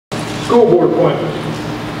School board appointments.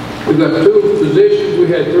 We've got 2 positions. We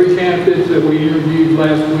had 3 candidates that we interviewed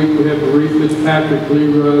last week. We have Marie Fitzpatrick,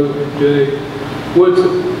 Lee Rose, and Jay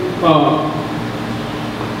Woodson.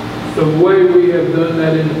 The way we have done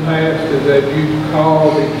that in the past is that you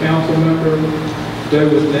call the council member, they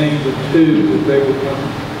would name the 2 that they would want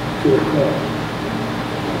to appoint.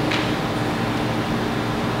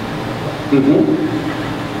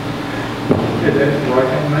 And that's right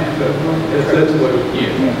on that. That's the way we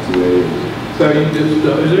get. So you just,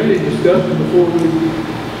 is there any discussion before we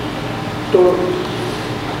start?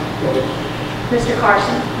 Mr.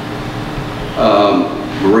 Carson?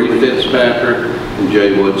 Marie Fitzpatrick and Jay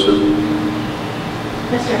Woodson.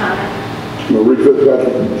 Mr. Hunter? Marie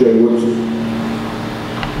Fitzpatrick and Jay Woodson.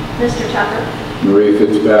 Mr. Tucker? Marie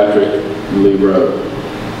Fitzpatrick and Lee Rose.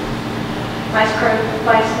 Vice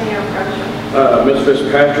Mayor Crozier? Ms.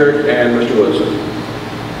 Fitzpatrick and Mr. Woodson.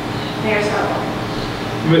 Mayor Sutherland?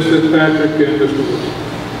 Ms. Fitzpatrick and Mr. Woodson.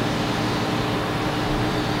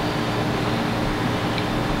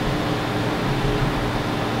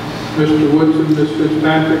 Mr. Woodson, Ms.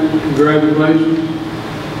 Fitzpatrick, congratulations.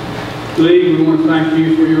 Lee, we want to thank you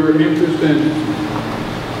for your interest and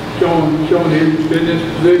showing interest in this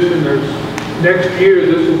position. Next year,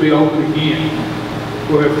 this will be open again.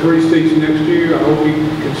 We'll have 3 seats next year. I hope you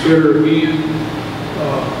consider again.